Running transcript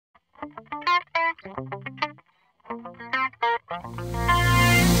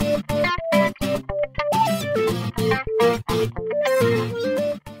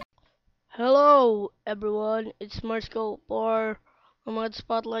Hello everyone, it's Marsco for a mod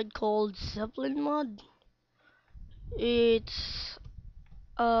spotlight called Zeppelin mod. It's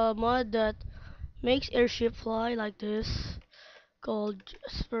a mod that makes airship fly like this called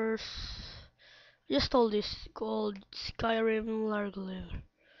Spurs. Just told this called Skyrim Largalive.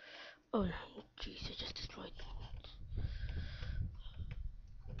 Oh jeez, I just destroyed.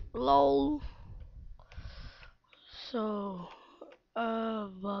 LOL. So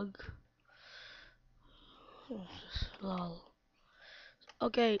bug. Lol.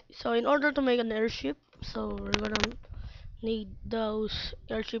 Okay, so in order to make an airship, so we're gonna need those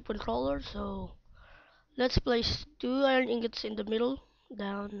airship controllers. So let's place two iron ingots in the middle,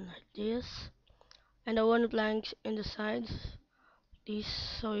 down like this, and the one planks in the sides, this.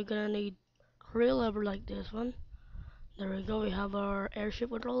 So you're gonna need real lever like this one. There we go, we have our airship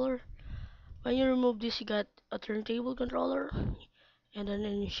controller. When you remove this, you got a turntable controller, and an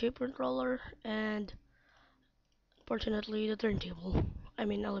in-shape controller, and fortunately the turntable, I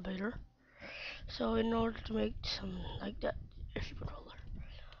mean elevator. So in order to make some like that airship controller.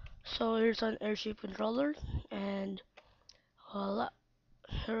 So here's an airship controller, and voila.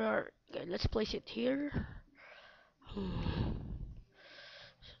 Here are, okay, let's place it here. Hmm,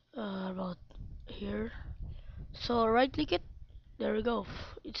 about here. So right click it. There we go.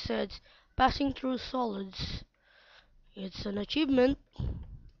 It says passing through solids. It's an achievement.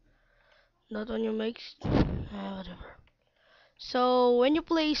 Not on your makes. Whatever. So when you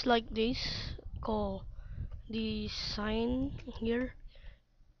place like this, call the sign here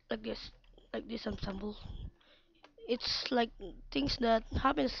like this, like this ensemble. It's like things that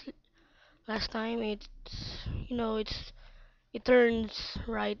happens last time. It's it turns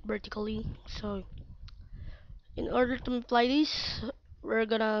right vertically. So in order to apply this, we're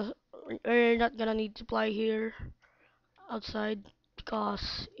gonna we're not gonna need to apply here outside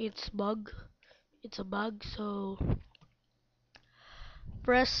because it's a bug. So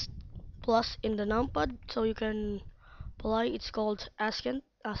press plus in the numpad so you can apply. It's called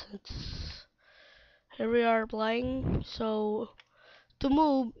ascents. Here we are applying. So to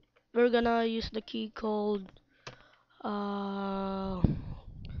move, we're gonna use the key called uh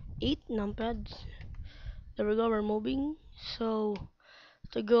 8 numpads. There we go, we're moving. So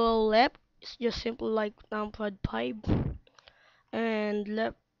to go left, it's just simple like numpad 5, and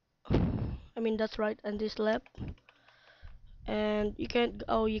left, I mean that's right, and this left, and you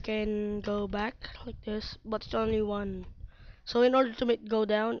can go back like this, but it's only one. So in order to make go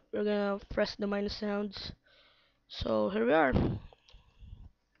down, we're gonna press the minus sounds. So here we are,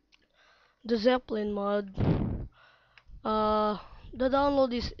 the Zeppelin mod. Uh, the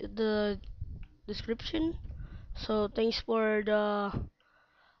download is the description. So thanks for the.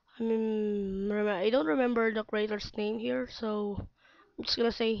 I don't remember the creator's name here, so I'm just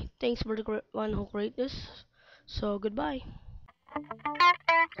gonna say thanks for the one who created this. So goodbye.